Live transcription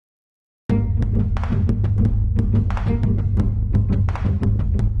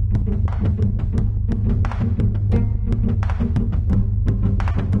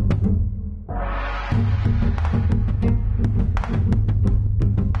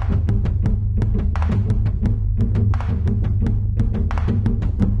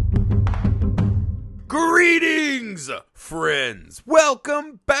Greetings, friends.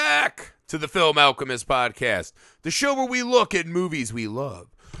 Welcome back to the Film Alchemist Podcast, the show where we look at movies we love,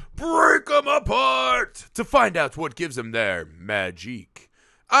 break them apart to find out what gives them their magic.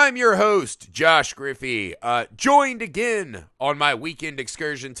 I'm your host, Josh Griffey, joined again on my weekend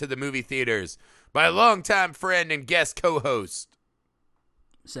excursion to the movie theaters by a longtime friend and guest co-host,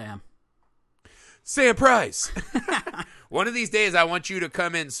 Sam Price. One of these days, I want you to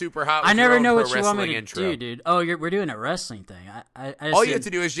come in super hot with I never your own know pro what you want me wrestling to intro. do, dude. Oh, we're doing a wrestling thing. I just All you have to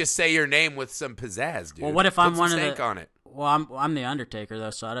do is just say your name with some pizzazz, dude. Well, what if Put I'm some one of stank the? on it. Well, I'm the Undertaker though,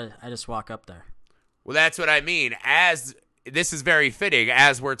 so I just walk up there. Well, that's what I mean. As this is very fitting,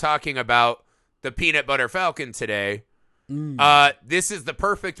 as we're talking about the Peanut Butter Falcon today. This is the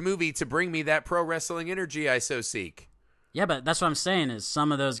perfect movie to bring me that pro wrestling energy I so seek. Yeah, but that's what I'm saying is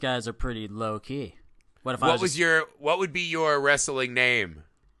some of those guys are pretty low key. What if I What would be your wrestling name?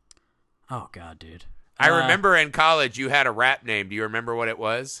 Oh God, dude. I remember in college you had a rap name. Do you remember what it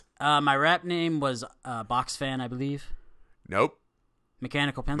was? My rap name was Box Fan, I believe. Nope.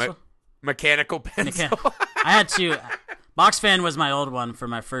 Mechanical Pencil. Mechanical Pencil. I had to. Box Fan was my old one for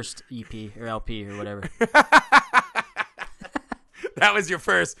my first EP or LP or whatever. That was your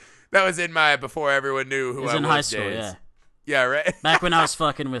first. That was in my before everyone knew who It was I in was high school, days. yeah. Yeah, right. Back when I was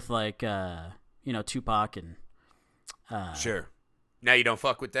fucking with like, Tupac and. Sure. Now you don't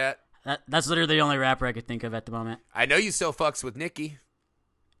fuck with that? That's literally the only rapper I could think of at the moment. I know you still fucks with Nicki.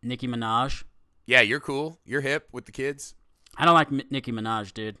 Nicki Minaj. Yeah, you're cool. You're hip with the kids. I don't like Nicki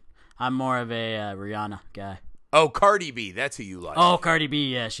Minaj, dude. I'm more of a Rihanna guy. Oh, Cardi B. That's who you like. Oh, Cardi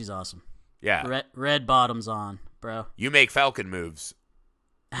B. Yeah, she's awesome. Yeah. Red bottoms on, bro. You make Falcon moves.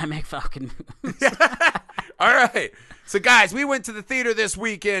 I make Falcon moves. All right. So, guys, we went to the theater this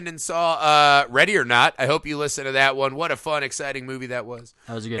weekend and saw Ready or Not. I hope you listened to that one. What a fun, exciting movie that was.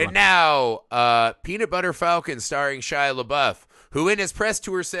 That was a good and one. now, Peanut Butter Falcon starring Shia LaBeouf, who in his press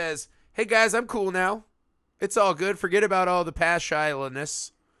tour says, "Hey, guys, I'm cool now. It's all good. Forget about all the past Shia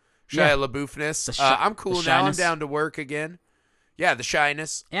LaBeoufness. I'm cool now. I'm down to work again." Yeah, the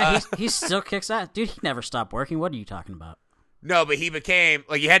shyness. Yeah, he still kicks ass. Dude, he never stopped working. What are you talking about? No, but he became,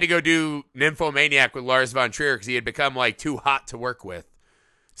 like, he had to go do Nymphomaniac with Lars von Trier because he had become, like, too hot to work with.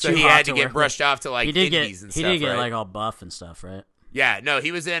 So he had to get brushed off to, like, indies and stuff, He did get, right? like, all buff and stuff, right? Yeah, no,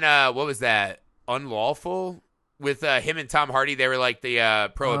 he was in, what was that? Unlawful? With him and Tom Hardy. They were, like, the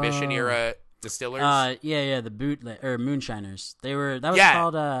Prohibition-era distillers. Yeah, the moonshiners. That was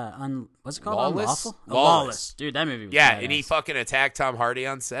called, what's it called? Lawless? Unlawful? Lawless. Dude, that movie was Yeah, badass. and he fucking attacked Tom Hardy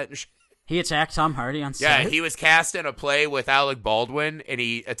on set and shit. He attacked Tom Hardy on set? Yeah, he was cast in a play with Alec Baldwin, and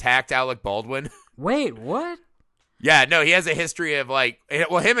he attacked Alec Baldwin. Wait, what? Yeah, no, he has a history of, like,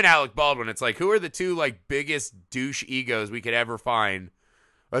 well, him and Alec Baldwin, it's like, who are the two, like, biggest douche egos we could ever find?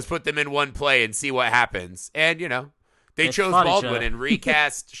 Let's put them in one play and see what happens. And, you know, they chose Baldwin and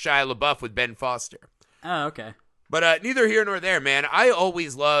recast Shia LaBeouf with Ben Foster. Oh, okay. But neither here nor there, man. I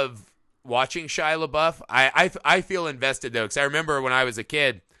always love watching Shia LaBeouf. I feel invested, though, because I remember when I was a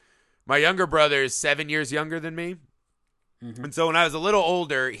kid, my younger brother is 7 years younger than me. Mm-hmm. And so when I was a little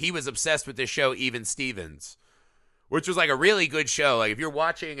older, he was obsessed with this show, Even Stevens, which was like a really good show. Like, if you're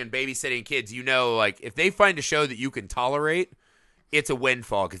watching and babysitting kids, you know, like, if they find a show that you can tolerate, it's a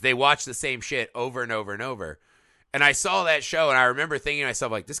windfall because they watch the same shit over and over and over. And I saw that show, and I remember thinking to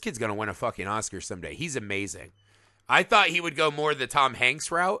myself, like, this kid's going to win a fucking Oscar someday. He's amazing. I thought he would go more the Tom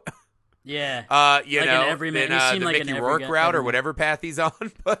Hanks route. Yeah. You like know, Everyman. than the like Mickey Rourke route or whatever path he's on.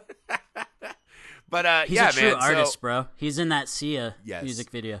 But he's yeah, a true man. artist, bro. He's in that Sia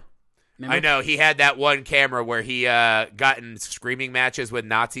music video. Remember? I know. He had that one camera where he got in screaming matches with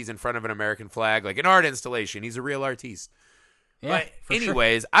Nazis in front of an American flag, like an art installation. He's a real artiste. Yeah, but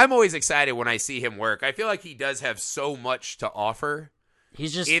anyways, I'm always excited when I see him work. I feel like he does have so much to offer.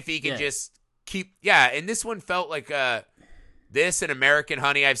 He's just if he can just keep, and this one felt like this and American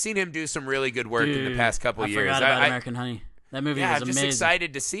Honey. I've seen him do some really good work in the past couple years. I forgot about American Honey. That movie was amazing. I'm just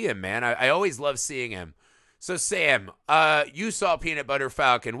excited to see him, man. I always love seeing him. So, Sam, you saw Peanut Butter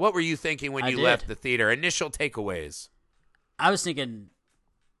Falcon. What were you thinking when you left the theater? Initial takeaways. I was thinking,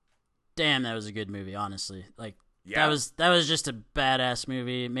 damn, that was a good movie, honestly. Like, that was just a badass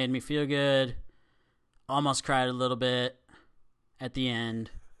movie. It made me feel good. Almost cried a little bit at the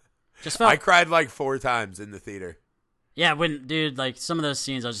end. I cried like 4 times in the theater. Yeah, dude, like, some of those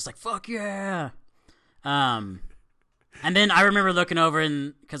scenes, I was just like, fuck yeah. And then I remember looking over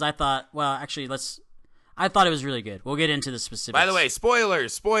because I thought, well, actually, I thought it was really good. We'll get into the specifics. By the way,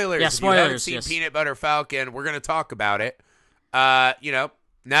 spoilers. Yeah, spoilers. If you haven't seen Peanut Butter Falcon, we're going to talk about it. You know,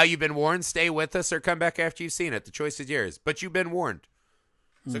 now you've been warned. Stay with us or come back after you've seen it. The choice is yours. But you've been warned.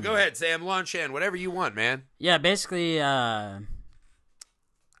 So go ahead, Sam, launch in, whatever you want, man. Yeah, basically, I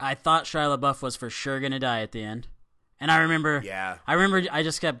thought Shia LaBeouf was for sure going to die at the end. And I remember I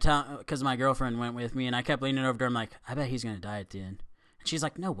just kept telling, because my girlfriend went with me, and I kept leaning over to her, I'm like, I bet he's going to die at the end. And she's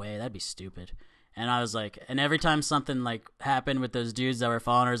like, no way, that'd be stupid. And I was like, and every time something like happened with those dudes that were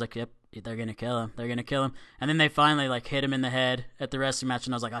following her, I was like, yep, they're going to kill him. They're going to kill him. And then they finally like hit him in the head at the wrestling match,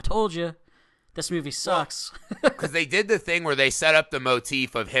 and I was like, I told you. This movie sucks. Because they did the thing where they set up the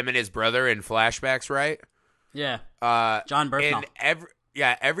motif of him and his brother in flashbacks, right? Yeah. John Bernthal. And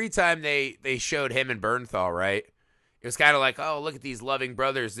every time they showed him and Bernthal, right? It was kind of like, oh, look at these loving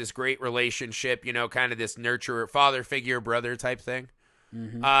brothers, this great relationship, you know, kind of this nurturer, father figure, brother type thing.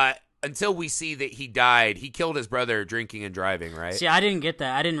 Mm-hmm. Until we see that he died. He killed his brother drinking and driving, right? See, I didn't get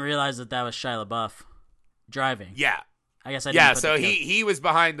that. I didn't realize that was Shia LaBeouf driving. Yeah. I guess I didn't. Yeah, so he was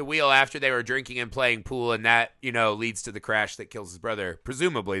behind the wheel after they were drinking and playing pool, and that, you know, leads to the crash that kills his brother.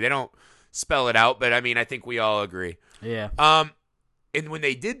 Presumably. They don't spell it out, but I mean, I think we all agree. Yeah. And when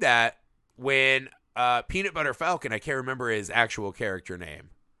they did that, when Peanut Butter Falcon, I can't remember his actual character name.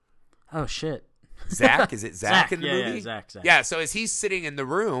 Oh, shit. Zach? Is it Zach in the movie? Yeah, Zach. Yeah, so as he's sitting in the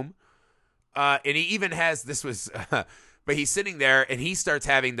room, and he even has, but he's sitting there, and he starts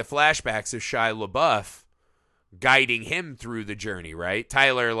having the flashbacks of Shia LaBeouf guiding him through the journey, right?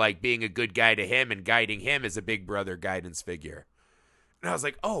 Tyler, like, being a good guy to him and guiding him as a big brother guidance figure. And I was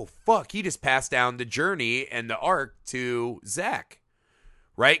like, oh, fuck, he just passed down the journey and the arc to Zach,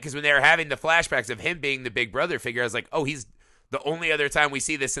 right? Because when they were having the flashbacks of him being the big brother figure, I was like, oh, he's the only other time we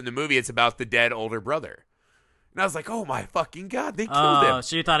see this in the movie, it's about the dead older brother. And I was like, oh, my fucking God, they killed him.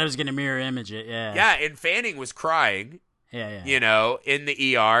 So you thought it was going to mirror image it, yeah. Yeah, and Fanning was crying, you know, in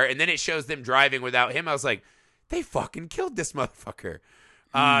the ER, and then it shows them driving without him. I was like, they fucking killed this motherfucker.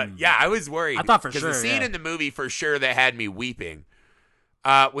 Yeah, I was worried. I thought for sure. Because the scene in the movie for sure that had me weeping.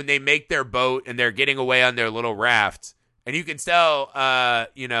 When they make their boat and they're getting away on their little raft. And you can tell,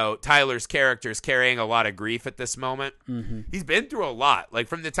 you know, Tyler's character's carrying a lot of grief at this moment. Mm-hmm. He's been through a lot. Like,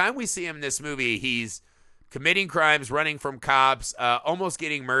 from the time we see him in this movie, he's committing crimes, running from cops, almost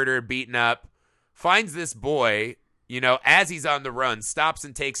getting murdered, beaten up, finds this boy, you know, as he's on the run, stops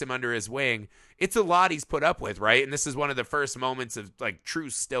and takes him under his wing. It's a lot he's put up with, right? And this is one of the first moments of, like,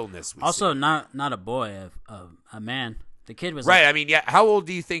 true stillness. Also, not a boy, a man. The kid was right. Like, I mean, yeah. How old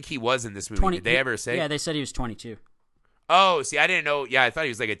do you think he was in this movie? Did they ever say? Yeah, they said he was 22. Oh, see, I didn't know. Yeah, I thought he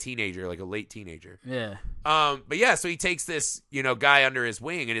was like a teenager, like a late teenager. Yeah. But yeah, so he takes this, you know, guy under his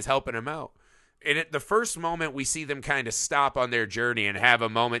wing and is helping him out. And at the first moment we see them kind of stop on their journey and have a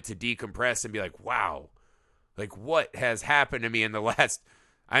moment to decompress and be like, wow, like, what has happened to me in the last,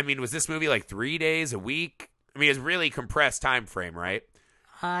 I mean, was this movie like 3 days, a week? I mean, it's really compressed time frame, right?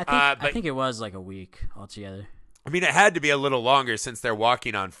 I think it was like a week altogether. I mean, it had to be a little longer since they're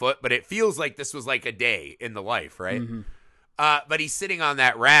walking on foot, but it feels like this was like a day in the life, right? Mm-hmm. But he's sitting on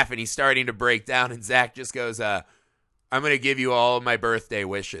that raft and he's starting to break down, and Zach just goes, I'm going to give you all of my birthday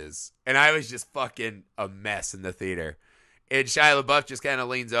wishes. And I was just fucking a mess in the theater. And Shia LaBeouf just kind of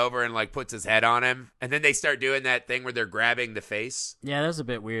leans over and like puts his head on him. And then they start doing that thing where they're grabbing the face. Yeah, that was a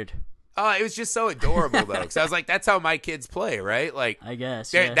bit weird. Oh, it was just so adorable, though. Because I was like, that's how my kids play, right? Like, I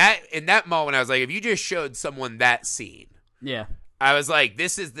guess. Yeah. That in that moment, I was like, if you just showed someone that scene. Yeah. I was like,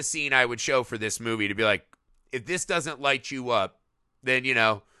 this is the scene I would show for this movie, to be like, if this doesn't light you up, then, you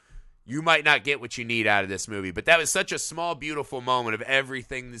know, you might not get what you need out of this movie. But that was such a small, beautiful moment of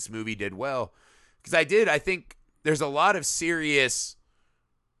everything this movie did well. Because I think there's a lot of serious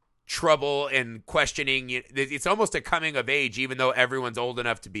trouble and questioning. It's almost a coming of age, even though everyone's old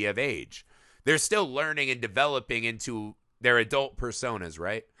enough to be of age. They're still learning and developing into their adult personas,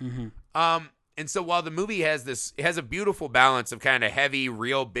 right? Mm-hmm. And so while the movie has it has a beautiful balance of kind of heavy,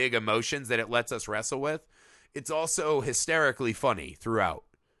 real big emotions that it lets us wrestle with, it's also hysterically funny throughout.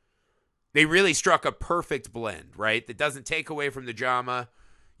 They really struck a perfect blend, right? That doesn't take away from the drama,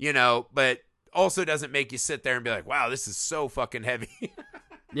 you know, but also doesn't make you sit there and be like, wow, this is so fucking heavy.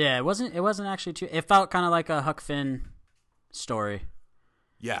 Yeah, it wasn't actually too, it felt kind of like a Huck Finn story.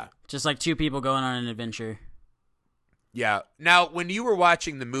 Yeah. Just like two people going on an adventure. Yeah. Now, when you were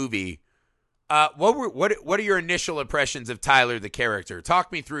watching the movie, what are your initial impressions of Tyler, the character?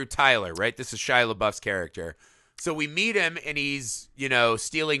 Talk me through Tyler, right? This is Shia LaBeouf's character. So we meet him, and he's, you know,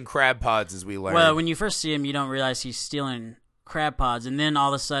 stealing crab pods, as we learn. Well, when you first see him, you don't realize he's stealing crab pods, and then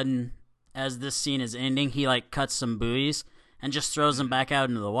all of a sudden, as this scene is ending, he, like, cuts some buoys and just throws them back out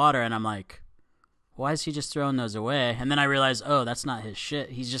into the water, and I'm like, why is he just throwing those away? And then I realize, oh, that's not his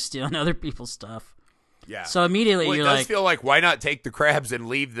shit. He's just stealing other people's stuff. Yeah. So immediately you're like... It does feel like, why not take the crabs and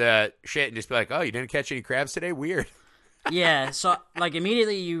leave the shit and just be like, oh, you didn't catch any crabs today? Weird. Yeah, so like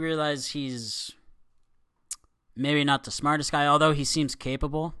immediately you realize he's maybe not the smartest guy, although he seems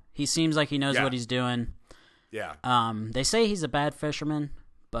capable. He seems like he knows what he's doing. Yeah. They say he's a bad fisherman,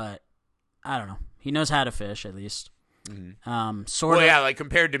 but I don't know. He knows how to fish at least. Mm-hmm. Sort well, of. yeah, like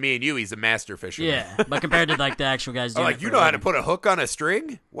compared to me and you, he's a master fisherman. Yeah, but compared to like the actual guys doing like, you know how to put a hook on a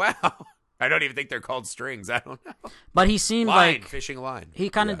string? Wow. I don't even think they're called strings. I don't know. But he seemed line, like fishing line. He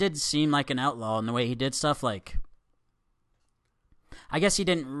kind of did seem like an outlaw in the way he did stuff. Like, I guess he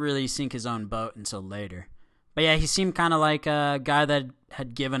didn't really sink his own boat until later. But yeah, he seemed kind of like a guy that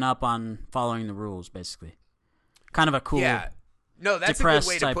had given up on following the rules, basically. Kind of a cool, no, that's a good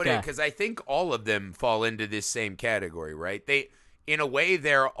way to type put guy. it, because I think all of them fall into this same category, right? They, in a way,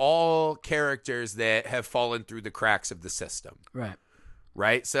 they're all characters that have fallen through the cracks of the system. Right.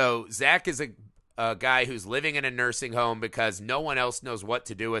 Right? So Zach is a guy who's living in a nursing home because no one else knows what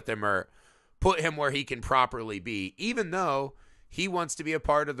to do with him or put him where he can properly be, even though he wants to be a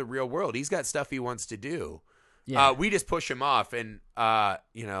part of the real world. He's got stuff he wants to do. Yeah. We just push him off, and,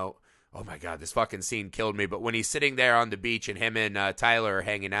 you know, oh my God, this fucking scene killed me. But when he's sitting there on the beach and him and Tyler are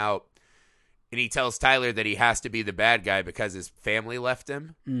hanging out, and he tells Tyler that he has to be the bad guy because his family left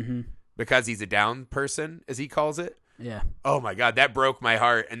him, because he's a down person, as he calls it. Yeah. Oh my God, that broke my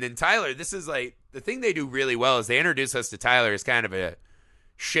heart. And then Tyler, this is like, the thing they do really well is they introduce us to Tyler as kind of a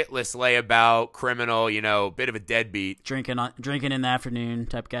shitless layabout criminal, you know, bit of a deadbeat. Drinking in the afternoon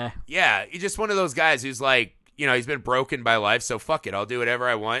type guy. Yeah, he's just one of those guys who's like, you know, he's been broken by life, so fuck it, I'll do whatever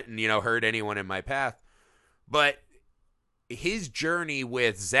I want and, you know, hurt anyone in my path. But his journey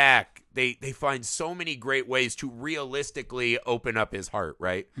with Zach, they find so many great ways to realistically open up his heart,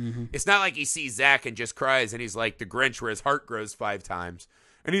 right? Mm-hmm. It's not like he sees Zach and just cries and he's like the Grinch where his heart grows 5 times.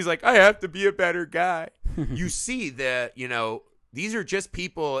 And he's like, I have to be a better guy. You see that, you know, these are just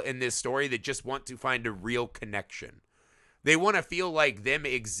people in this story that just want to find a real connection. They want to feel like them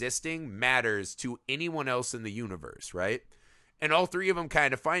existing matters to anyone else in the universe, right? And all 3 of them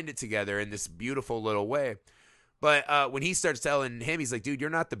kind of find it together in this beautiful little way. But when he starts telling him, he's like, dude, you're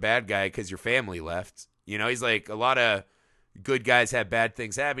not the bad guy because your family left. You know, he's like, a lot of good guys have bad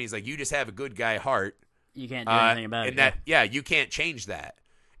things happen. He's like, you just have a good guy heart. You can't do anything about and it. that, yeah, you can't change that.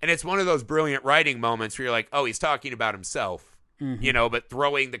 And it's one of those brilliant writing moments where you're like, oh, he's talking about himself, you know, but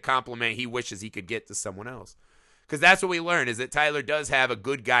throwing the compliment he wishes he could get to someone else. Because that's what we learn is that Tyler does have a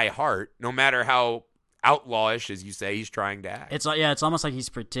good guy heart, no matter how outlawish, as you say, he's trying to act. It's like, yeah, it's almost like he's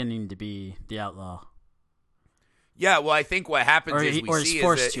pretending to be the outlaw. Yeah, well, I think what happens is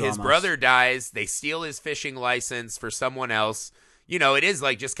that his brother dies. They steal his fishing license for someone else. You know, it is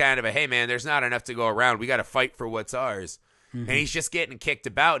like just kind of a, hey, man, there's not enough to go around. We got to fight for what's ours. Mm-hmm. And he's just getting kicked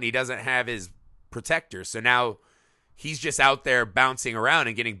about, and he doesn't have his protector. So now he's just out there bouncing around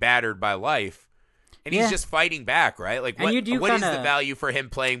and getting battered by life. And he's just fighting back, right? Like, what is the value for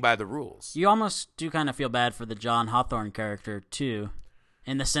him playing by the rules? You almost do kind of feel bad for the John Hawthorne character, too,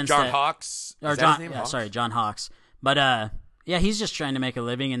 in the sense John that... Hawkes? Or John Hawkes. But, yeah, he's just trying to make a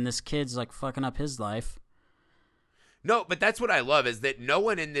living, and this kid's, like, fucking up his life. No, but that's what I love, is that no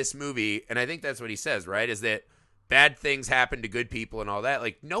one in this movie, and I think that's what he says, right, is that bad things happen to good people and all that.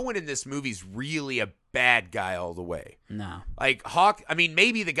 Like, no one in this movie's really a bad guy all the way. No. Like, Hawk, I mean,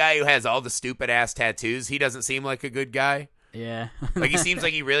 maybe the guy who has all the stupid-ass tattoos, he doesn't seem like a good guy. Yeah. Like, he seems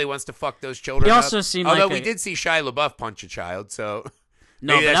like he really wants to fuck those children up. He also up. seemed Although like we did see Shia LaBeouf punch a child, so...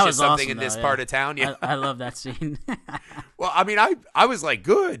 No, maybe but that's that just was something awesome, in this though, part of town. Yeah, I love that scene. Well, I mean, I was like,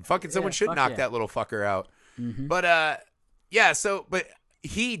 good. Fucking someone should knock that little fucker out. Mm-hmm. But yeah. So, but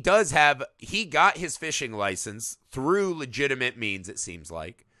he got his fishing license through legitimate means. It seems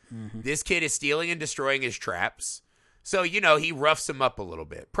like this kid is stealing and destroying his traps. So, you know, he roughs him up a little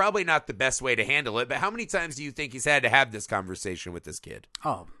bit. Probably not the best way to handle it. But how many times do you think he's had to have this conversation with this kid?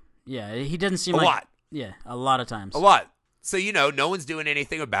 Oh, yeah. He didn't seem a lot. Yeah, a lot of times. A lot. So, you know, no one's doing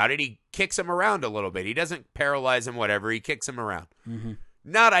anything about it. He kicks him around a little bit. He doesn't paralyze him, whatever. He kicks him around. Mm-hmm.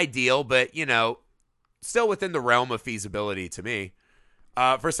 Not ideal, but, you know, still within the realm of feasibility to me.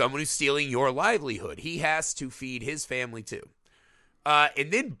 For someone who's stealing your livelihood. He has to feed his family, too.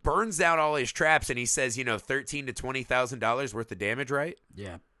 And then burns down all his traps, and he says, you know, $13,000 to $20,000 worth of damage, right?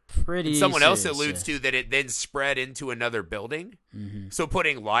 Yeah, pretty and someone serious, else alludes to that it then spread into another building. Mm-hmm. So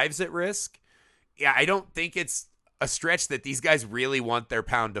putting lives at risk. Yeah, I don't think it's a stretch that these guys really want their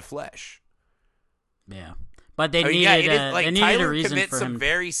pound of flesh. Yeah, but they needed a Tyler reason commits for some him.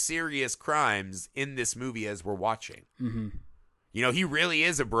 very serious crimes in this movie as we're watching. Mm-hmm. You know, he really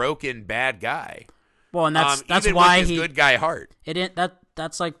is a broken bad guy. Well, and that's even why with his good guy heart.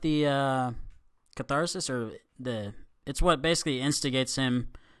 That's like the catharsis or it's what basically instigates him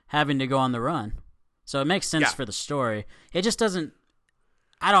having to go on the run. So it makes sense Yeah. for the story. It just doesn't.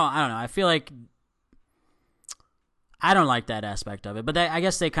 I don't know. I feel like I don't like that aspect of it, but I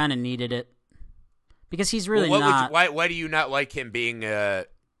guess they kind of needed it because he's really not. Why do you not like him being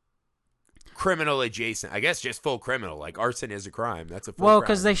criminal adjacent? I guess just full criminal. Like arson is a crime. That's a full crime.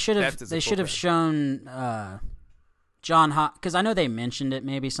 Because they should have shown John Hawk, because I know they mentioned it,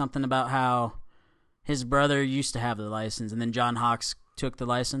 maybe something about how his brother used to have the license and then John Hawks took the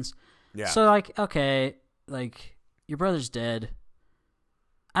license. Yeah. So like, okay, like your brother's dead.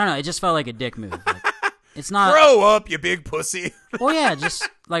 I don't know. It just felt like a dick move. Like, it's not. Grow up, you big pussy. Well, yeah, just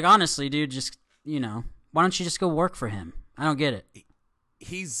like honestly, dude, just why don't you just go work for him? I don't get it.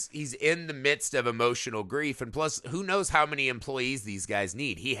 He's in the midst of emotional grief, and plus, who knows how many employees these guys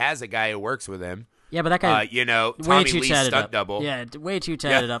need? He has a guy who works with him. Yeah, but that guy, Tommy Lee's stunt double. Yeah, way too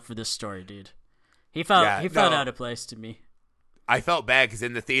tatted up for this story, dude. He felt out of place to me. I felt bad because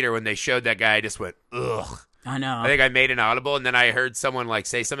in the theater when they showed that guy, I just went, ugh. I know. I think I made an audible, and then I heard someone like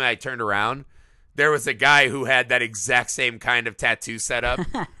say something. I turned around. There was a guy who had that exact same kind of tattoo setup,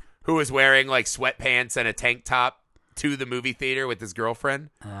 who was wearing like sweatpants and a tank top to the movie theater with his girlfriend.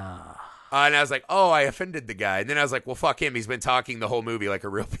 And I was like, oh, I offended the guy. And then I was like, well, fuck him. He's been talking the whole movie like a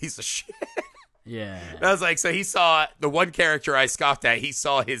real piece of shit. Yeah. And I was like, so he saw the one character I scoffed at. He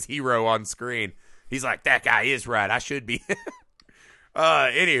saw his hero on screen. He's like, that guy is right. I should be.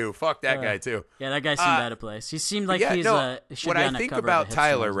 Anywho, fuck that guy too. Yeah, that guy seemed out of place. He seemed like should what be I on think cover of about a hipster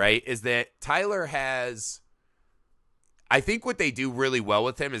Tyler, magazine. right, is that Tyler has. I think what they do really well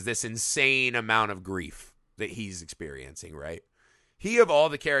with him is this insane amount of grief that he's experiencing, right? He, of all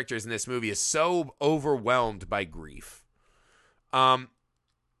the characters in this movie, is so overwhelmed by grief. I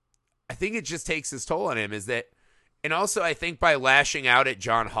think it just takes his toll on him, and also I think by lashing out at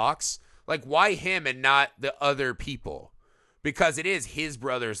John Hawks, like why him and not the other people? Because it is his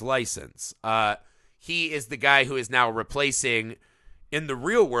brother's license. He is the guy who is now replacing in the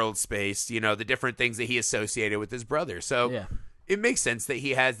real world space, the different things that he associated with his brother. So It makes sense that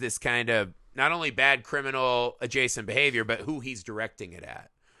he has this kind of not only bad criminal adjacent behavior, but who he's directing it at.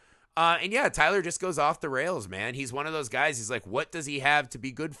 And yeah, Tyler just goes off the rails, man. He's one of those guys. He's like, what does he have to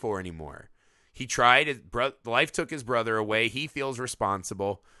be good for anymore? He tried. Life took his brother away. He feels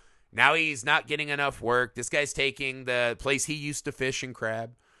responsible. Now he's not getting enough work. This guy's taking the place he used to fish and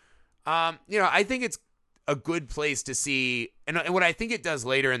crab. I think it's a good place to see. And what I think it does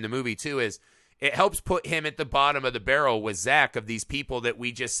later in the movie, too, is it helps put him at the bottom of the barrel with Zach of these people that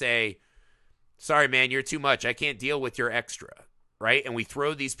we just say, sorry, man, you're too much. I can't deal with your extra, right? And we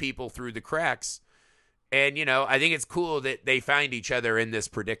throw these people through the cracks. And, I think it's cool that they find each other in this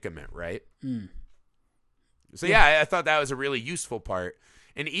predicament, right? So, yeah, I thought that was a really useful part.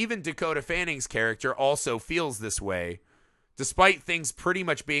 And even Dakota Fanning's character also feels this way, despite things pretty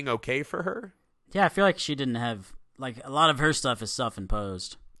much being okay for her. Yeah, I feel like she didn't have, a lot of her stuff is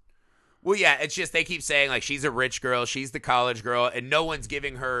self-imposed. Well, yeah, it's just they keep saying, she's a rich girl, she's the college girl, and no one's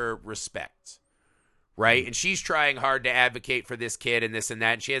giving her respect, right? And she's trying hard to advocate for this kid and this and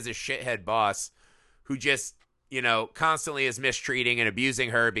that, and she has a shithead boss who just, constantly is mistreating and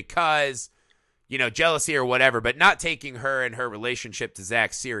abusing her because... jealousy or whatever, but not taking her and her relationship to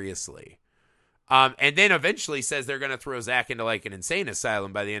Zach seriously. And then eventually says they're going to throw Zach into an insane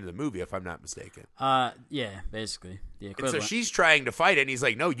asylum by the end of the movie, if I'm not mistaken. Yeah, basically. The And equivalent. so she's trying to fight it, and he's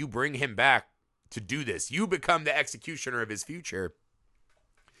like, no, you bring him back to do this. You become the executioner of his future.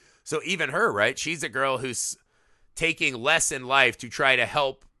 So even her, right? She's a girl who's taking less in life to try to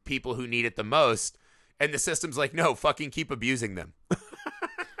help people who need it the most. And the system's like, no, fucking keep abusing them.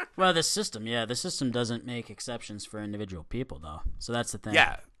 Well, the system doesn't make exceptions for individual people, though. So that's the thing.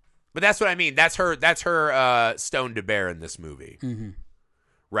 Yeah, but that's what I mean. That's her stone to bear in this movie,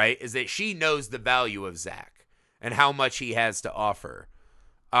 right? Is that she knows the value of Zach and how much he has to offer,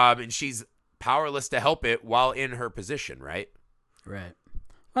 and she's powerless to help it while in her position, right? Right.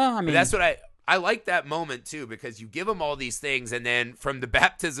 Well, I mean, but that's what I like that moment too, because you give him all these things, and then from the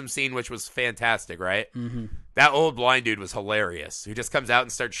baptism scene, which was fantastic, right? Mm-hmm. That old blind dude was hilarious. He just comes out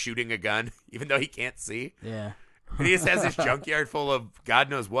and starts shooting a gun, even though he can't see. Yeah. And he just has this junkyard full of God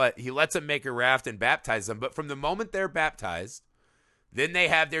knows what. He lets them make a raft and baptize them. But from the moment they're baptized, then they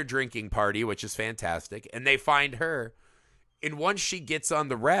have their drinking party, which is fantastic. And they find her. And once she gets on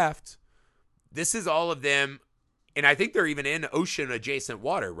the raft, this is all of them. And I think they're even in ocean adjacent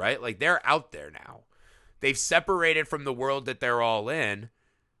water, right? They're out there now. They've separated from the world that they're all in.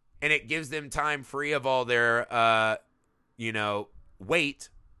 And it gives them time free of all their, weight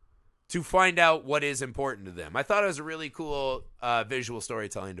to find out what is important to them. I thought it was a really cool visual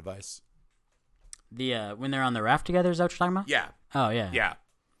storytelling device. The when they're on the raft together, is that what you're talking about? Yeah. Oh, yeah. Yeah.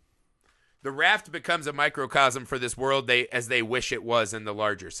 the raft becomes a microcosm for this world as they wish it was in the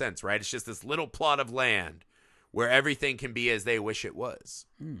larger sense, right? It's just this little plot of land where everything can be as they wish it was.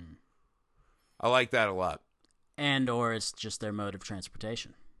 I like that a lot. And or it's just their mode of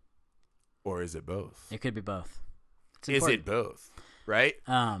transportation. Or is it both? It could be both. Is it both? Right?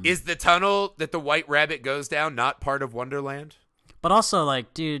 Is the tunnel that the White Rabbit goes down not part of Wonderland? But also,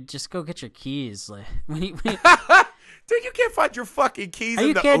 like, dude, just go get your keys. Like, Dude, you can't find your fucking keys Are in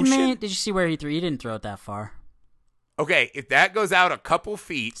you the kidding ocean. me? Did you see where he threw? He didn't throw it that far. Okay, if that goes out a couple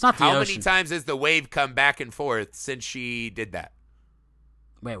feet, It's not the how ocean. many times has the wave come back and forth since she did that?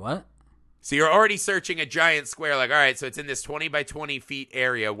 Wait, what? So you're already searching a giant square, like, all right, so it's in this 20 by 20 feet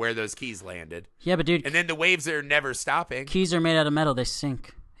area where those keys landed. Yeah, but dude, And then the waves are never stopping. keys are made out of metal. They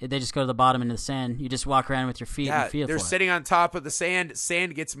sink. They just go to the bottom into the sand. You just walk around with your feet Yeah, and feel they're for sitting on top of the sand.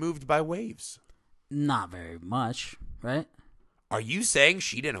 Sand gets moved by waves. it. Not very much, right? Are you saying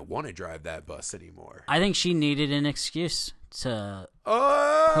she didn't want to drive that bus anymore? I think she needed an excuse to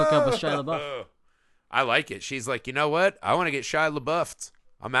Oh! hook up with Shia LaBeouf. I like it. She's like, you know what? I want to get Shia LaBeoufed.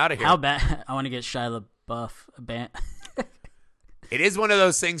 I'm out of here. How bad? I want to get Shia LaBeouf a band. It is one of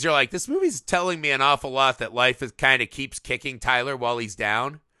those things you're like, this movie's telling me an awful lot that life is kind of keeps kicking Tyler while he's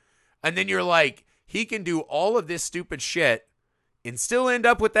down. And then you're like, he can do all of this stupid shit and still end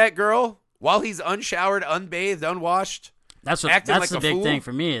up with that girl while he's unshowered, unbathed, unwashed. That's Acting like the a big fool? thing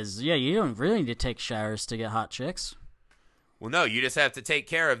for me is, yeah, you don't really need to take showers to get hot chicks. Well, no, you just have to take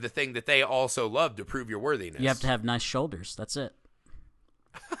care of the thing that they also love to prove your worthiness. You have to have nice shoulders. That's it.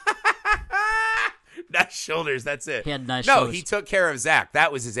 Nice shoulders, that's it. He had nice no, shoulders. he took care of Zach.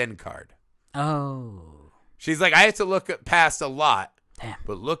 That was his end card. Oh. She's like, I have to look past a lot, Damn.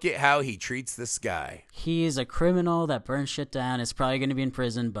 but look at how he treats this guy. He's a criminal that burns shit down. Is probably going to be in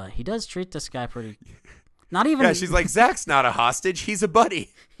prison, but he does treat this guy pretty. Not even. Yeah, she's like, Zach's not a hostage. He's a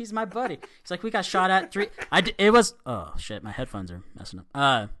buddy. He's my buddy. He's like, we got shot at 3. It was. Oh shit, my headphones are messing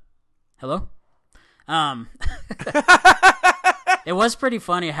up. Hello. It was pretty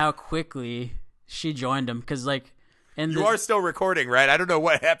funny how quickly she joined him because like. And You are still recording, right? I don't know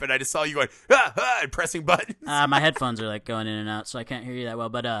what happened. I just saw you going, and pressing buttons. my headphones are like going in and out, so I can't hear you that well.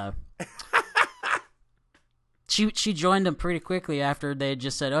 But she joined him pretty quickly after they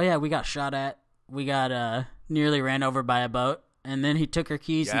just said, "Oh yeah, we got shot at. We got nearly ran over by a boat." And then he took her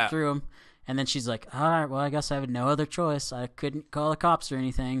keys and threw them. And then she's like, "All right, well, I guess I have no other choice. I couldn't call the cops or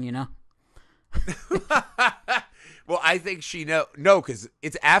anything, you know." Well, I think she no, because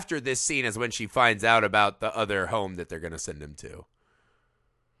it's after this scene is when she finds out about the other home that they're going to send him to.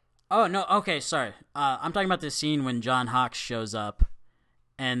 Oh no, okay, sorry. I'm talking about the scene when John Hawkes shows up,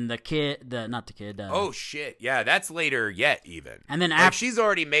 and the kid, not the kid. Oh shit, yeah, that's later yet even. And then like she's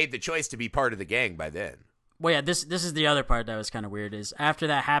already made the choice to be part of the gang by then. Well, yeah, this is the other part that was kind of weird. Is after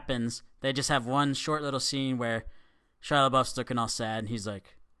that happens, they just have one short little scene where Shia LaBeouf's looking all sad, and he's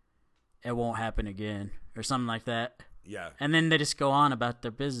like, "It won't happen again," or something like that. Yeah. And then they just go on about their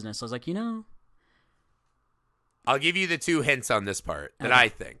business. I was like, I'll give you the two hints on this part that I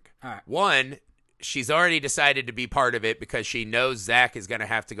think. All right. One, she's already decided to be part of it because she knows Zach is going to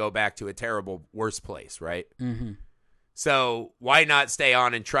have to go back to a terrible, worse place, right? Mm-hmm. So why not stay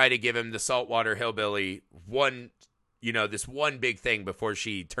on and try to give him the saltwater hillbilly this one big thing before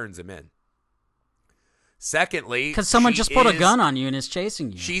she turns him in? Secondly, Because someone just pulled a gun on you and is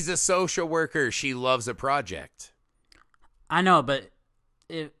chasing you. She's a social worker. She loves a project. I know, but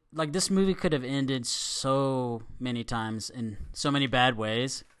this movie could have ended so many times in so many bad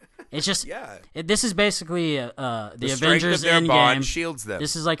ways. It's just this is basically the Avengers of their Endgame bond shields them.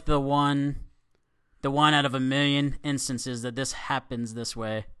 This is like the one out of a million instances that this happens this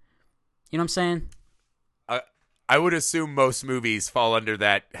way. You know what I'm saying? I would assume most movies fall under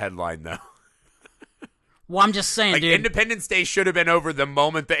that headline, though. Well, I'm just saying, like, dude. Independence Day should have been over the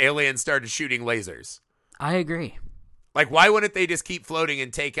moment the aliens started shooting lasers. I agree. Like, why wouldn't they just keep floating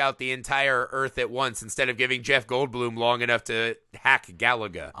and take out the entire Earth at once instead of giving Jeff Goldblum long enough to hack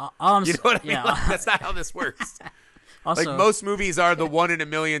Galaga? You know what I mean? Like, that's not how this works. Also, like, most movies are the 1 in a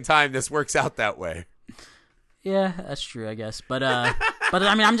million time this works out that way. Yeah, that's true, I guess. But I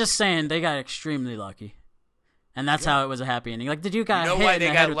mean, I'm just saying they got extremely lucky, and that's how it was a happy ending. Like the dude got hit why in they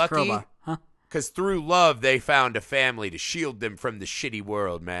the got head with lucky? a crowbar. Huh? Because through love, they found a family to shield them from the shitty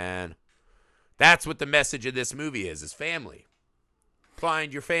world, man. That's what the message of this movie is family.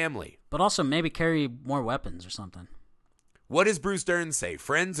 Find your family. But also maybe carry more weapons or something. What does Bruce Dern say?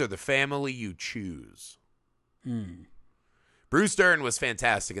 Friends are the family you choose. Bruce Dern was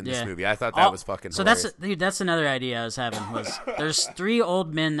fantastic in this movie. I thought that was fucking hilarious. That's another idea I was having was there's 3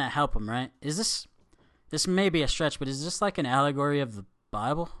 old men that help him, right? Is this may be a stretch, but is this like an allegory of the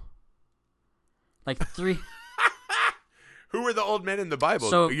Bible? Like three. Who were the old men in the Bible?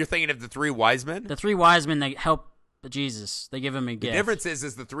 So, you're thinking of the three wise men? The three wise men that help Jesus. They give him a gift. The difference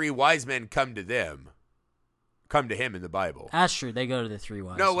is the three wise men come to him in the Bible. That's true. They go to the three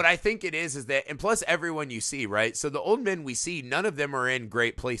wise. No, what I think it is that, and plus everyone you see, right? So the old men we see, none of them are in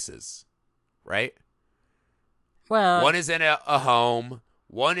great places, right? Well, one is in a home.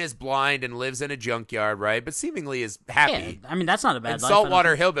 One is blind and lives in a junkyard, right? But seemingly is happy. Yeah, I mean, that's not a bad and life.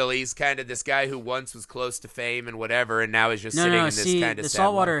 Saltwater Hillbilly's kind of this guy who once was close to fame and whatever, and now is just sitting in this kind of the sad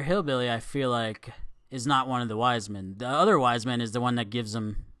Saltwater life. Hillbilly, I feel like, is not one of the wise men. The other wise man is the one that gives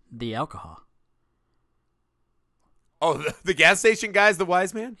him the alcohol. Oh, the gas station guy's the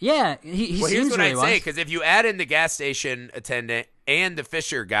wise man? Yeah, he well, seems here's what really I'd wise. say, because if you add in the gas station attendant and the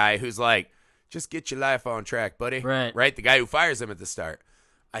Fisher guy who's like, just get your life on track, buddy. Right. The guy who fires him at the start.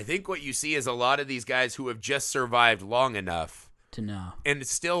 I think what you see is a lot of these guys who have just survived long enough to know and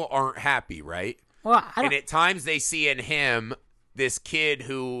still aren't happy, right? Well, and at times they see in him this kid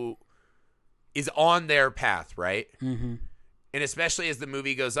who is on their path, right? Mm-hmm. And especially as the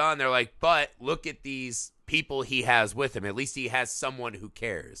movie goes on, they're like, but look at these people he has with him. At least he has someone who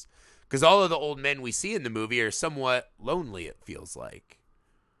cares. Because all of the old men we see in the movie are somewhat lonely, it feels like.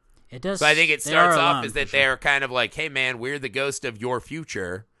 It does. So I think it starts off alone, as that sure. they're kind of like, hey, man, we're the ghost of your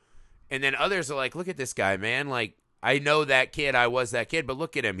future. And then others are like, look at this guy, man. Like, I know that kid. I was that kid. But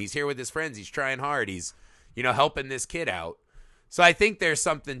look at him. He's here with his friends. He's trying hard. He's, helping this kid out. So I think there's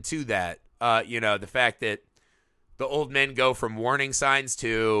something to that. The fact that the old men go from warning signs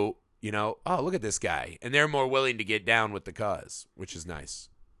to, oh, look at this guy. And they're more willing to get down with the cause, which is nice.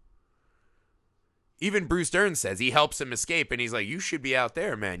 Even Bruce Dern says he helps him escape, and he's like, you should be out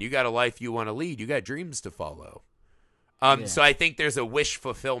there, man. You got a life you want to lead. You got dreams to follow. So I think there's a wish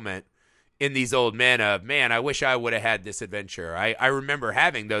fulfillment in these old men of, man, I wish I would have had this adventure. I remember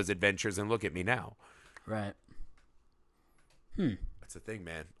having those adventures, and look at me now. Right. That's the thing,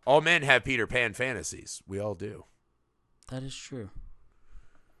 man. All men have Peter Pan fantasies. We all do. That is true.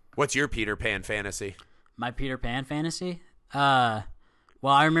 What's your Peter Pan fantasy? My Peter Pan fantasy?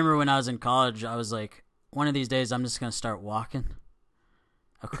 Well, I remember when I was in college, I was like, one of these days I'm just going to start walking.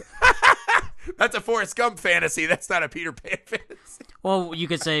 Okay. That's a Forrest Gump fantasy. That's not a Peter Pan fantasy. Well, you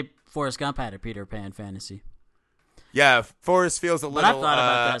could say Forrest Gump had a Peter Pan fantasy. Yeah, Forrest feels a little I've thought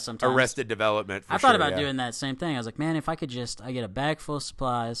about that sometimes. Arrested Development. I thought about doing that same thing. I was like, man, if I could I get a bag full of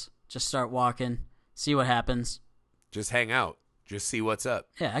supplies, just start walking, see what happens. Just hang out. Just see what's up.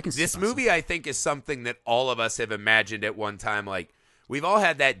 Yeah, I can see this movie, I think, is something that all of us have imagined at one time. Like, we've all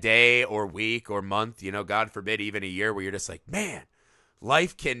had that day or week or month, God forbid, even a year where you're just like, man,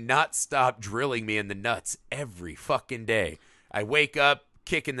 life cannot stop drilling me in the nuts every fucking day. I wake up,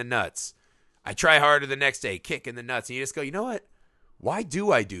 kick in the nuts. I try harder the next day, kick in the nuts. And you just go, you know what? Why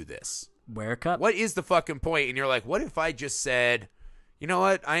do I do this? Wear a cup. What is the fucking point? And you're like, what if I just said, you know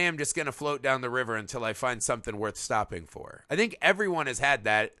what? I am just going to float down the river until I find something worth stopping for. I think everyone has had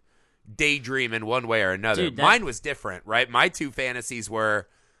that daydream in one way or another. Dude, Mine was different, right? My two fantasies were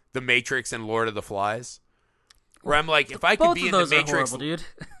The Matrix and Lord of the Flies. Where I'm like, if I could be in the Matrix. Are horrible, dude.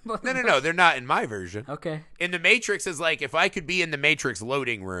 No, they're not in my version. Okay. In the Matrix is like, if I could be in the Matrix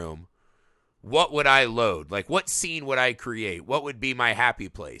loading room, what would I load? Like, what scene would I create? What would be my happy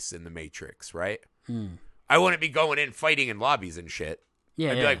place in the Matrix, right? I wouldn't be going in fighting in lobbies and shit.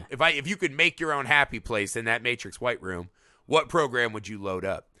 Yeah, I'd be like, if you could make your own happy place in that Matrix White Room, what program would you load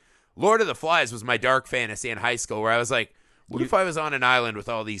up? Lord of the Flies was my dark fantasy in high school where I was like, what if I was on an island with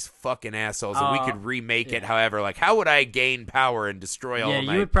all these fucking assholes and we could remake it however? Like, how would I gain power and destroy all of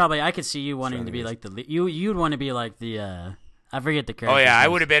my... you would probably... I could see you wanting to be like the... You'd want to be like the... I forget the character. Oh, yeah, I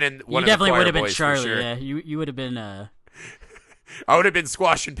would have been in one of the definitely would have been Boys, Charlie, sure. yeah. You would have been... I would have been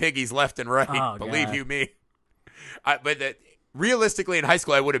squashing piggies left and right, Oh, believe God. you me. Realistically, in high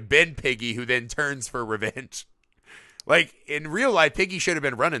school, I would have been Piggy, who then turns for revenge. Like, in real life, Piggy should have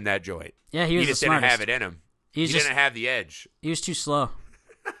been running that joint. Yeah, he was just the didn't smartest. have it in him. He didn't have the edge. He was too slow.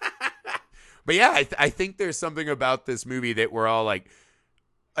 But yeah, I think there's something about this movie that we're all like,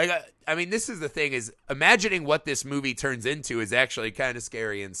 I mean, this is the thing is imagining what this movie turns into is actually kind of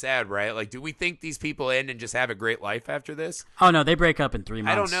scary and sad, right? Like, do we think these people end and just have a great life after this? Oh, no, they break up in 3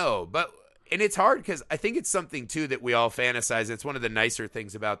 months. I don't know, and it's hard because I think it's something too that we all fantasize. It's one of the nicer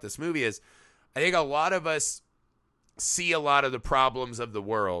things about this movie is I think a lot of us see a lot of the problems of the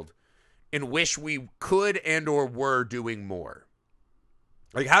world and wish we could and or were doing more.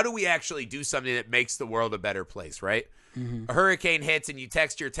 Like, how do we actually do something that makes the world a better place, right? Mm-hmm. A hurricane hits and you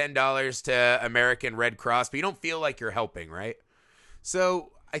text your $10 to American Red Cross, but you don't feel like you're helping, right?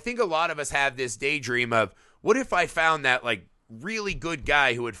 So I think a lot of us have this daydream of, what if I found that, like, really good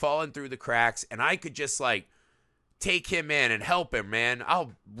guy who had fallen through the cracks, and I could just like take him in and help him, man.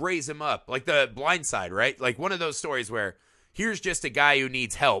 I'll raise him up. Like the Blind Side, right? Like one of those stories where here's just a guy who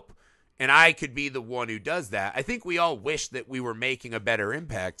needs help, and I could be the one who does that. I think we all wish that we were making a better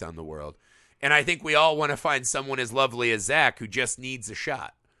impact on the world. And I think we all want to find someone as lovely as Zach who just needs a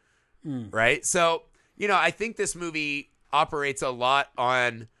shot, right? So, I think this movie operates a lot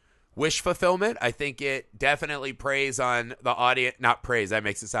on wish fulfillment. I think it definitely preys on the audience. Not praise, that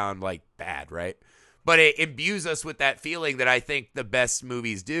makes it sound like bad, right? But it imbues us with that feeling that I think the best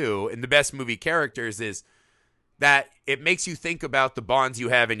movies do, and the best movie characters, is that it makes you think about the bonds you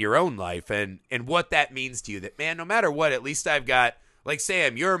have in your own life and what that means to you. That, man, no matter what, at least I've got, like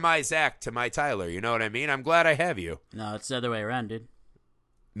Sam, you're my Zach to my Tyler. You know what I mean? I'm glad I have you. No, it's the other way around, dude.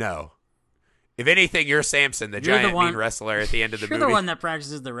 No. If anything, you're Samson, the giant mean wrestler at the end of the movie. You're the one that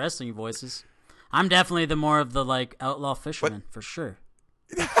practices the wrestling voices. I'm definitely the more of the, like, outlaw fisherman, for sure.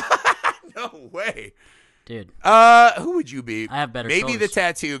 No way. Dude. Who would you be? I have better Maybe shoulders. the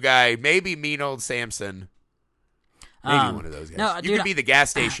tattoo guy. Maybe mean old Samson. Maybe one of those guys. No, you dude, could be the gas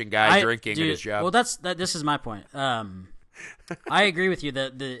station guy drinking at his job. Well, this is my point. I agree with you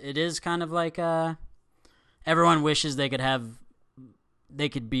that it is kind of like everyone wishes they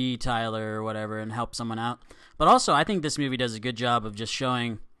could be Tyler or whatever and help someone out. But also, I think this movie does a good job of just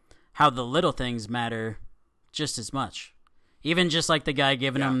showing how the little things matter just as much. Even just like the guy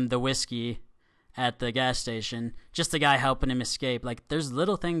giving him the whiskey at the gas station, just the guy helping him escape. Like, there's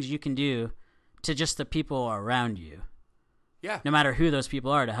little things you can do to just the people around you. Yeah. No matter who those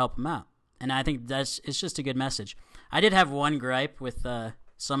people are, to help them out. And I think it's just a good message. I did have one gripe with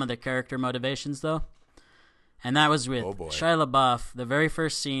some of the character motivations, though. And that was with Shia LaBeouf, the very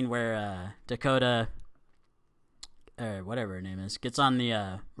first scene where Dakota, or whatever her name is, gets on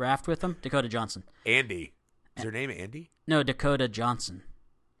the raft with him. Dakota Johnson. Andy. Is her name Andy? No, Dakota Johnson.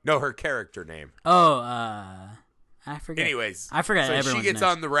 No, her character name. Oh, I forget. Anyways. I forgot so everyone's she gets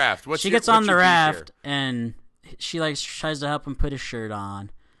names. on the raft. She gets on the raft, and she tries to help him put his shirt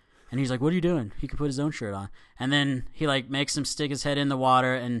on. And he's like, "What are you doing?" He could put his own shirt on. And then he makes him stick his head in the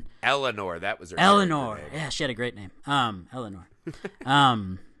water. And Eleanor, that was her Eleanor. name. Yeah, she had a great name. Eleanor.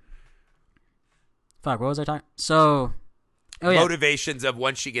 Fuck, what was I talking? So, motivations of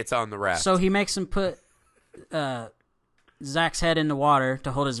once she gets on the raft. So he makes him put Zach's head in the water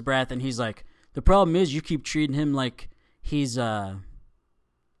to hold his breath, and he's like, "The problem is you keep treating him like he's what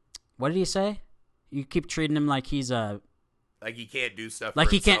did he say? You keep treating him like he's like he can't do stuff. Like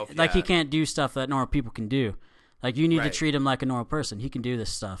for himself. he can't do stuff that normal people can do. Like, you need to Right. treat him like a normal person. He can do this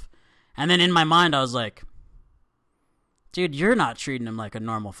stuff." And then in my mind, I was like, "Dude, you're not treating him like a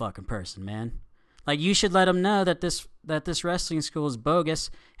normal fucking person, man. Like, you should let him know that this wrestling school is bogus.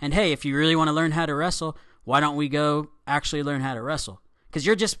 And hey, if you really want to learn how to wrestle, why don't we go actually learn how to wrestle? Because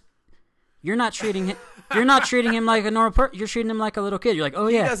you're not treating him like a normal person. You're treating him like a little kid. You're like, oh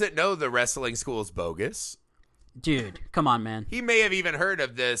yeah, He doesn't know the wrestling school's bogus. Dude, come on, man. He may have even heard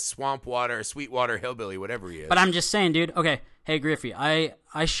of this Swampwater, Sweetwater Hillbilly, whatever he is. But I'm just saying, dude. Okay, hey Griffey, I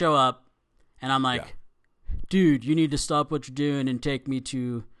show up, and I'm like, dude, you need to stop what you're doing and take me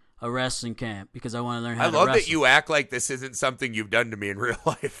to a wrestling camp because I want to learn how to wrestle. I love that you act like this isn't something you've done to me in real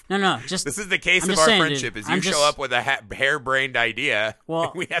life. No, just this is the case I'm of just our saying, friendship. dude, Is you show up with a harebrained idea,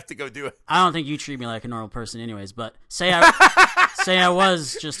 and we have to go do it. I don't think you treat me like a normal person, anyways. But say I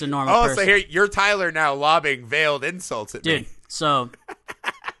was just a normal person. So here you're Tyler now lobbing veiled insults at me. Dude, so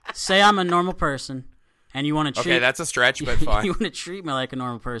say I'm a normal person, and you want to treat. Okay, that's a stretch, but fine. You want to treat me like a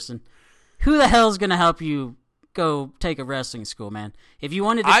normal person. Who the hell is going to help you go take a wrestling school, man? If you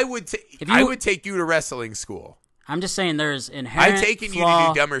wanted to, I would take you to wrestling school. I'm just saying there's inherent I've taken flaw. you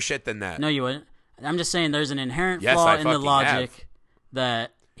to do dumber shit than that. No, you wouldn't. I'm just saying there's an inherent Yes, flaw I in the fucking logic have.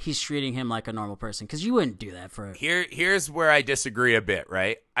 that he's treating him like a normal person, because you wouldn't do that for Here's where I disagree a bit,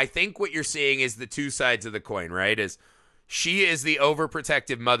 right? I think what you're seeing is the two sides of the coin, right? Is she is the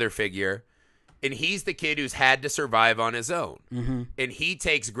overprotective mother figure, and he's the kid who's had to survive on his own. Mm-hmm. And he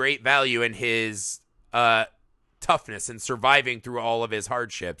takes great value in his toughness and surviving through all of his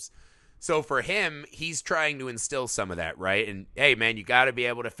hardships. So for him, he's trying to instill some of that, right? And hey, man, you got to be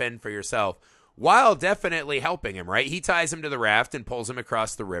able to fend for yourself, while definitely helping him, right? He ties him to the raft and pulls him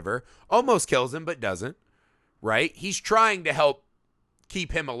across the river, almost kills him, but doesn't, right? He's trying to help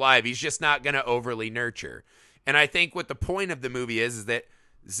keep him alive. He's just not going to overly nurture. And I think what the point of the movie is that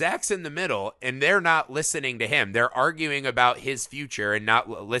Zach's in the middle, and they're not listening to him. They're arguing about his future and not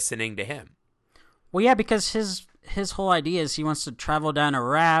listening to him. Well, yeah, because his whole idea is he wants to travel down a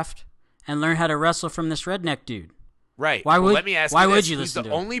raft and learn how to wrestle from this redneck dude. Right. Why would let me ask why you would this. you Who's listen the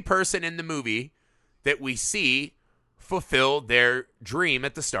to him? only person in the movie that we see fulfilled their dream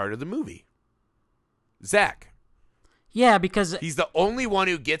at the start of the movie. Zach. Yeah, because he's the only one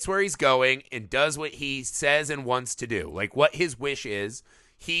who gets where he's going and does what he says and wants to do. Like what his wish is,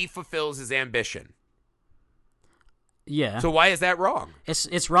 he fulfills his ambition. Yeah. So why is that wrong?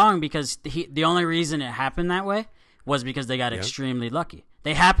 It's wrong because the only reason it happened that way was because they got extremely lucky.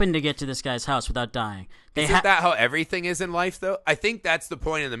 They happened to get to this guy's house without dying. Isn't that how everything is in life, though? I think that's the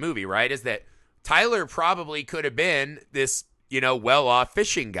point of the movie, right? Is that Tyler probably could have been this, well-off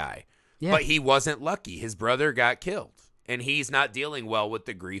fishing guy. Yeah. But he wasn't lucky. His brother got killed. And he's not dealing well with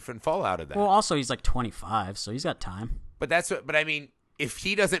the grief and fallout of that. Well, also, he's like 25, so he's got time. But I mean, if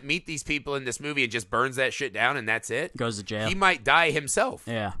he doesn't meet these people in this movie and just burns that shit down and that's it. Goes to jail. He might die himself.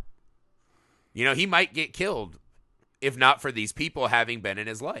 Yeah. He might get killed if not for these people having been in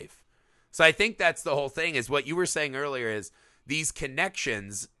his life. So I think that's the whole thing is what you were saying earlier is these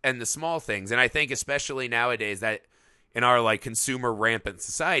connections and the small things. And I think especially nowadays that in our like consumer rampant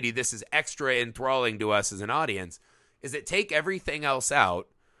society, this is extra enthralling to us as an audience. Is it take everything else out?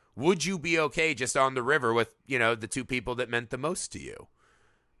 Would you be okay just on the river with, the two people that meant the most to you?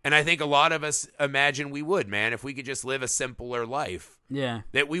 And I think a lot of us imagine we would, man, if we could just live a simpler life. Yeah.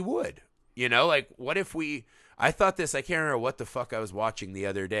 That we would. Like what if I thought this, I can't remember what the fuck I was watching the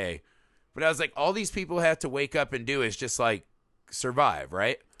other day, but I was like, all these people have to wake up and do is just like survive,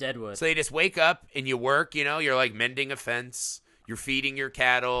 right? Deadwood. So they just wake up and you work, you're like mending a fence, you're feeding your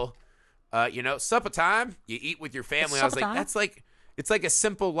cattle. Supper time, you eat with your family. I was like, that's like, it's like a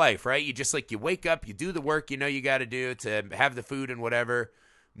simple life, right? You just like, you wake up, you do the work you got to do to have the food and whatever,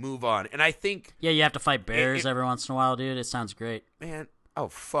 move on. And I think. Yeah, you have to fight bears every once in a while, dude. It sounds great. Man, I'll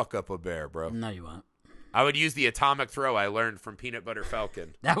fuck up a bear, bro. No, you won't. I would use the atomic throw I learned from Peanut Butter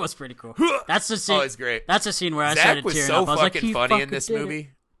Falcon. That was pretty cool. That's the scene. Oh, it's great. That's a scene where I started tearing so up. I was fucking like, funny in this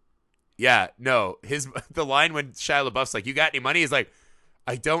movie. Yeah, no. The line when Shia LaBeouf's like, "You got any money?" He's like,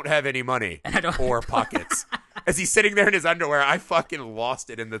 "I don't have any money or pockets." As he's sitting there in his underwear, I fucking lost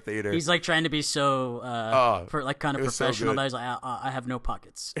it in the theater. He's like trying to be so kind of professional. That he's like, I have no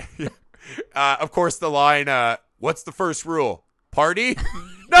pockets. Of course, the line, "What's the first rule? Party?"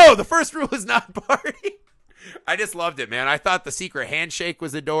 No, the first rule is not party. I just loved it, man. I thought the secret handshake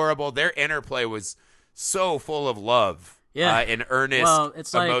was adorable. Their interplay was so full of love. Yeah, and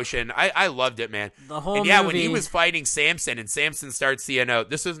earnest emotion. Like, I loved it, man. The whole movie, when he was fighting Samson, and Samson starts seeing out,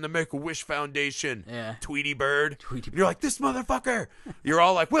 this isn't the Make-A-Wish Foundation, Tweety Bird. And you're like, this motherfucker. You're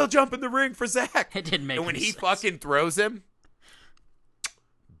all like, we'll jump in the ring for Zach. It didn't make And when any he sense. fucking throws him,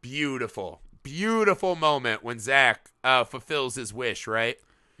 beautiful moment when Zach fulfills his wish, right?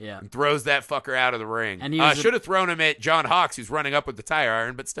 Yeah. And throws that fucker out of the ring. And he should have thrown him at John Hawkes, who's running up with the tire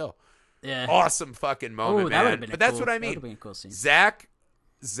iron, but still. Yeah. Awesome fucking moment, man. But that's what I mean. That would have been a cool scene.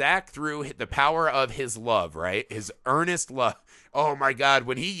 Zach, through the power of his love, right? His earnest love. Oh my God.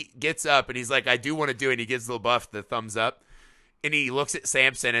 When he gets up and he's like, I do want to do it. And he gives LaBeouf the thumbs up and he looks at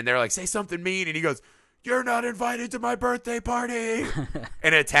Samson and they're like, say something mean. And he goes, you're not invited to my birthday party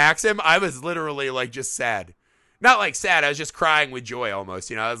and attacks him. I was literally like just sad. Not like sad. I was just crying with joy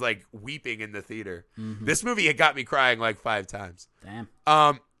almost. I was like weeping in the theater. Mm-hmm. This movie had got me crying like 5 times.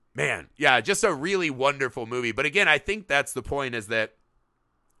 Damn. Man, yeah, just a really wonderful movie. But again, I think that's the point is that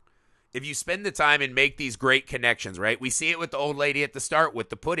if you spend the time and make these great connections, right? We see it with the old lady at the start with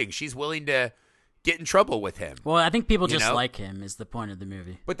the pudding. She's willing to get in trouble with him. Well, I think people just like him is the point of the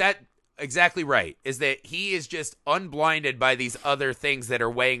movie. But that, exactly right, is that he is just unblinded by these other things that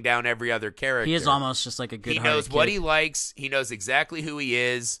are weighing down every other character. He is almost just like a good He knows what he likes. He knows exactly who he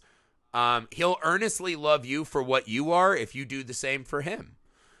is. He'll earnestly love you for what you are if you do the same for him.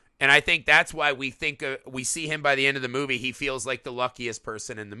 And I think that's why we see him by the end of the movie. He feels like the luckiest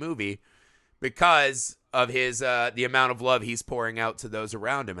person in the movie because of his the amount of love he's pouring out to those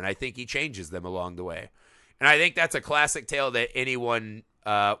around him. And I think he changes them along the way. And I think that's a classic tale that anyone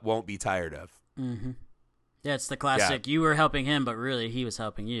won't be tired of. Mm-hmm. Yeah, it's the classic. Yeah. You were helping him, but really he was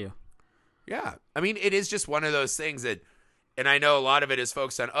helping you. Yeah. I mean, it is just one of those things that, and I know a lot of it is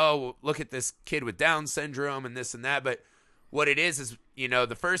focused on, oh, look at this kid with Down syndrome and this and that. But what it is,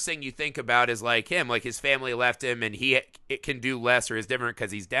 the first thing you think about is like him, like his family left him and it can do less or is different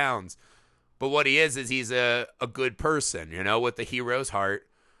because he's Downs. But what he is he's a good person, with the hero's heart.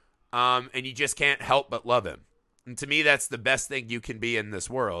 And you just can't help but love him. And to me, that's the best thing you can be in this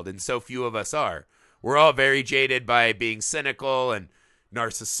world. And so few of us are. We're all very jaded by being cynical and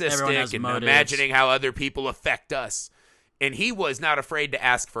narcissistic and imagining how other people affect us. And he was not afraid to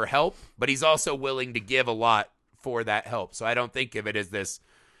ask for help, but he's also willing to give a lot for that help. So I don't think of it as this,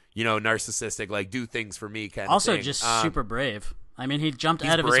 narcissistic, like do things for me kind of thing. Also just super brave. I mean, he jumped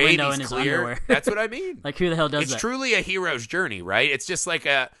He's out of his brave, window he's in his clear. underwear. That's what I mean. Like, who the hell does It's that? truly a hero's journey, right? It's just like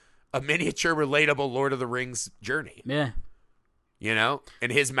a miniature relatable Lord of the Rings journey. Yeah. You know?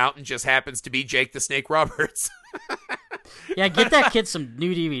 And his mountain just happens to be Jake the Snake Roberts. Yeah, get that kid some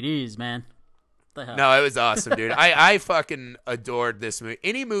new DVDs, man. What the hell? No, it was awesome, dude. I fucking adored this movie.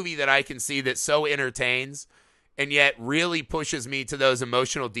 Any movie that I can see that so entertains and yet really pushes me to those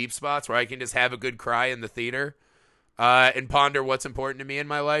emotional deep spots where I can just have a good cry in the theater and ponder what's important to me in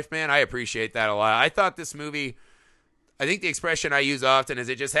my life, man, I appreciate that a lot. I thought this movie, I think the expression I use often is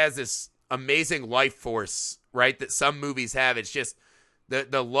it just has this amazing life force, right, that some movies have. It's just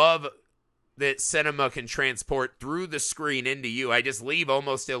the love that cinema can transport through the screen into you. I just leave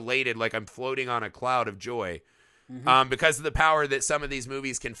almost elated, like I'm floating on a cloud of joy. Because of the power that some of these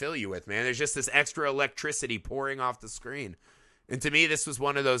movies can fill you with, man. There's just this extra electricity pouring off the screen. And to me, this was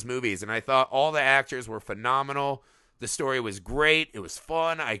one of those movies. And I thought all the actors were phenomenal. The story was great. It was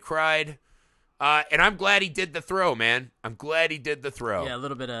fun. I cried. And I'm glad he did the throw, man. I'm glad he did the throw. Yeah, a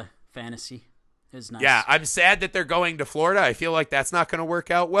little bit of fantasy is nice. Yeah, I'm sad that they're going to Florida. I feel like that's not going to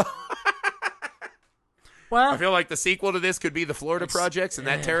work out well. Well, I feel like the sequel to this could be the Florida Projects, and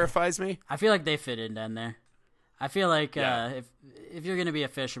that terrifies me. I feel like they fit in down there. I feel like Yeah. if you're going to be a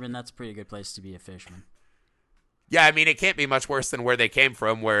fisherman, that's a pretty good place to be a fisherman. Yeah, I mean, it can't be much worse than where they came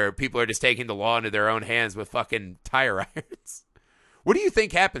from, where people are just taking the law into their own hands with fucking tire irons. What do you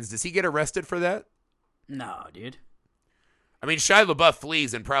think happens? Does he get arrested for that? No, dude. I mean, Shia LaBeouf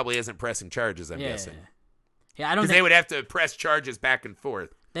flees and probably isn't pressing charges, I'm guessing. Yeah, I don't Because think they would have to press charges back and forth.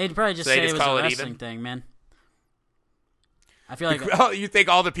 they'd probably just So they say just it was call a it wrestling even? thing, man. I feel like You think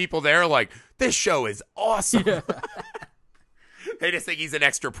all the people there are like, this show is awesome. They just think he's an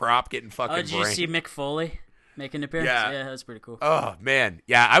extra prop getting fucking did you brain. see Mick Foley make an appearance? Yeah. Yeah, that's pretty cool. Oh, man.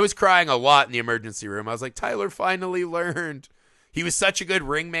 Yeah, I was crying a lot in the emergency room. I was like, Tyler finally learned. He was such a good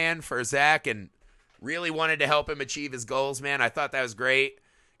ring man for Zach and really wanted to help him achieve his goals, man. I thought that was great.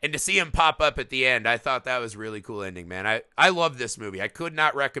 And to see him pop up at the end, I thought that was a really cool ending, man. I love this movie. I could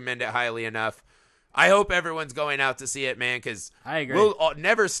not recommend it highly enough. I hope everyone's going out to see it, man, because I agree. we'll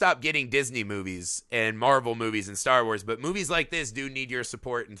never stop getting Disney movies and Marvel movies and Star Wars, but movies like this do need your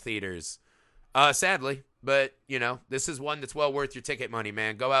support in theaters. Sadly, but, you know, this is one that's well worth your ticket money,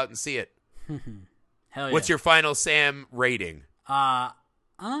 man. Go out and see it. Hell yeah. What's your final Sam rating? I'm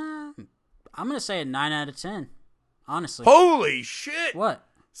gonna say a 9 out of 10. Honestly. Holy shit! What?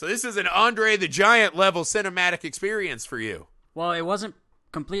 So this is an Andre the Giant level cinematic experience for you. Well, it wasn't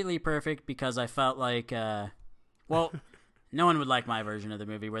completely perfect because I felt like, well, no one would like my version of the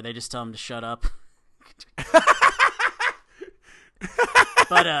movie where they just tell him to shut up.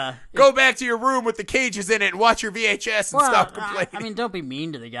 But Go back to your room with the cages in it and watch your VHS and stop complaining. I mean, don't be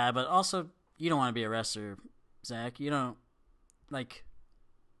mean to the guy, but also you don't want to be a wrestler, Zach. You don't want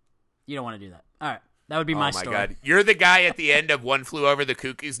to do that. All right, that would be my story. Oh my god, you're the guy at the end of One Flew Over the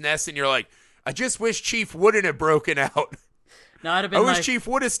Cuckoo's Nest, and you're like, I just wish Chief wouldn't have broken out. No, I'd have I been wish like, Chief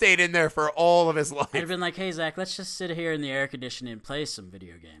would have stayed in there for all of his life. I'd have been like, hey Zach, let's just sit here in the air conditioning and play some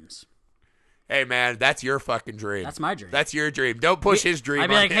video games. Hey man, that's your fucking dream. That's my dream. That's your dream. Don't push his dream. I'd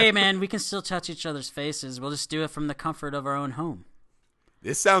be on like, him. hey man, we can still touch each other's faces. We'll just do it from the comfort of our own home.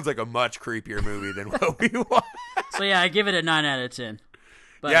 This sounds like a much creepier movie than what we want. So yeah, I give it a 9 out of 10.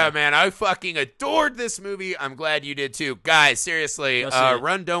 But, Yeah, man, I fucking adored this movie. I'm glad you did too. Guys, seriously, Go see it.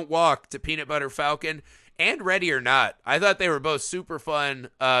 Run, Don't Walk to Peanut Butter Falcon and Ready or Not. I thought they were both super fun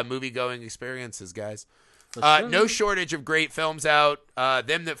movie-going experiences, guys. sure. No shortage of great films out.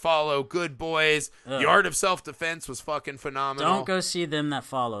 Them That Follow, Good Boys, The Art of Self-Defense was fucking phenomenal. Don't go see Them That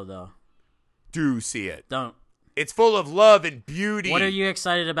Follow, though. Do see it. Don't. It's full of love and beauty. What are you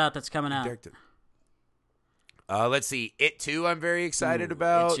excited about that's coming out? Let's see. It 2 I'm very excited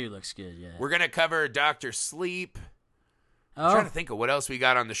about. It too looks good, yeah. We're going to cover Dr. Sleep. I'm Oh, trying to think of what else we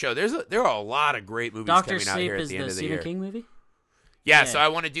got on the show. There are a lot of great movies Doctor coming out Sleep here at is the the end of the Stephen year. King movie? Yeah, Yeah. so I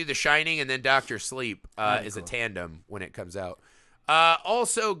want to do The Shining and then Doctor Sleep Very is a cool. tandem when it comes out.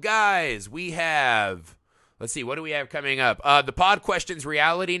 Also, guys, we have, let's see, what do we have coming up? The Pod Questions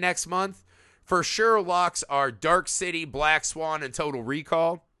Reality next month. For sure, locks are Dark City, Black Swan, and Total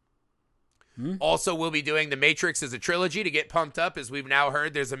Recall. Also, we'll be doing The Matrix as a trilogy to get pumped up, as we've now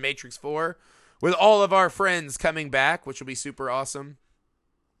heard there's a Matrix 4 with all of our friends coming back, which will be super awesome.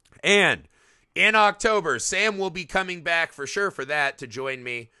 And in October, Sam will be coming back for sure for that to join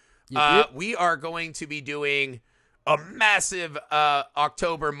me. Yep. We are going to be doing a massive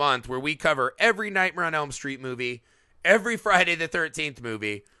October month where we cover every Nightmare on Elm Street movie, every Friday the 13th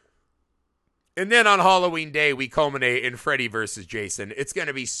movie, and then on Halloween Day, we culminate in Freddy versus Jason. It's going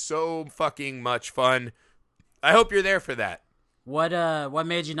to be so fucking much fun. I hope you're there for that. What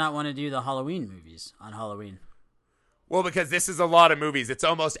made you not want to do the Halloween movies on Halloween? Well, because this is a lot of movies. It's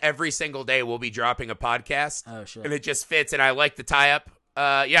almost every single day we'll be dropping a podcast. Oh, shit. And it just fits, and I like the tie-up.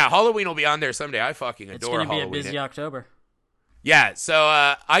 Yeah, Halloween will be on there someday. I fucking adore Halloween. It's going to be a busy October. Yeah, so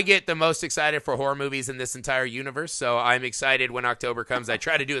I get the most excited for horror movies in this entire universe, so I'm excited when October comes. I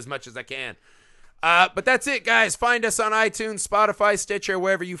try to do as much as I can. But that's it, guys. Find us on iTunes, Spotify, Stitcher,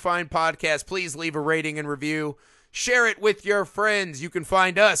 wherever you find podcasts. Please leave a rating and review. Share it with your friends. You can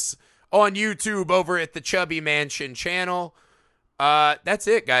find us on YouTube over at the Chubby Mansion channel. That's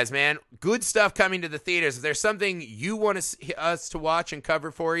it, guys, man. Good stuff coming to the theaters. If there's something you want us to watch and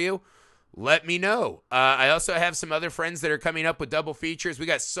cover for you, let me know. I also have some other friends that are coming up with double features. We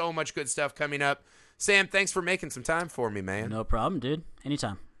got so much good stuff coming up. Sam, thanks for making some time for me, man. No problem, dude.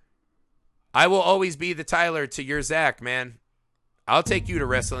 Anytime. I will always be the Tyler to your Zach, man. I'll take you to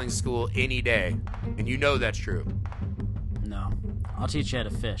wrestling school any day, and you know that's true. No. I'll teach you how to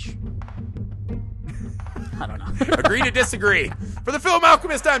fish. I don't know. Agree to disagree. For the Film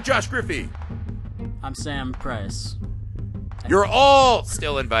Alchemist, I'm Josh Griffey. I'm Sam Price. You're all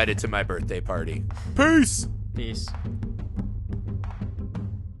still invited to my birthday party. Peace. Peace.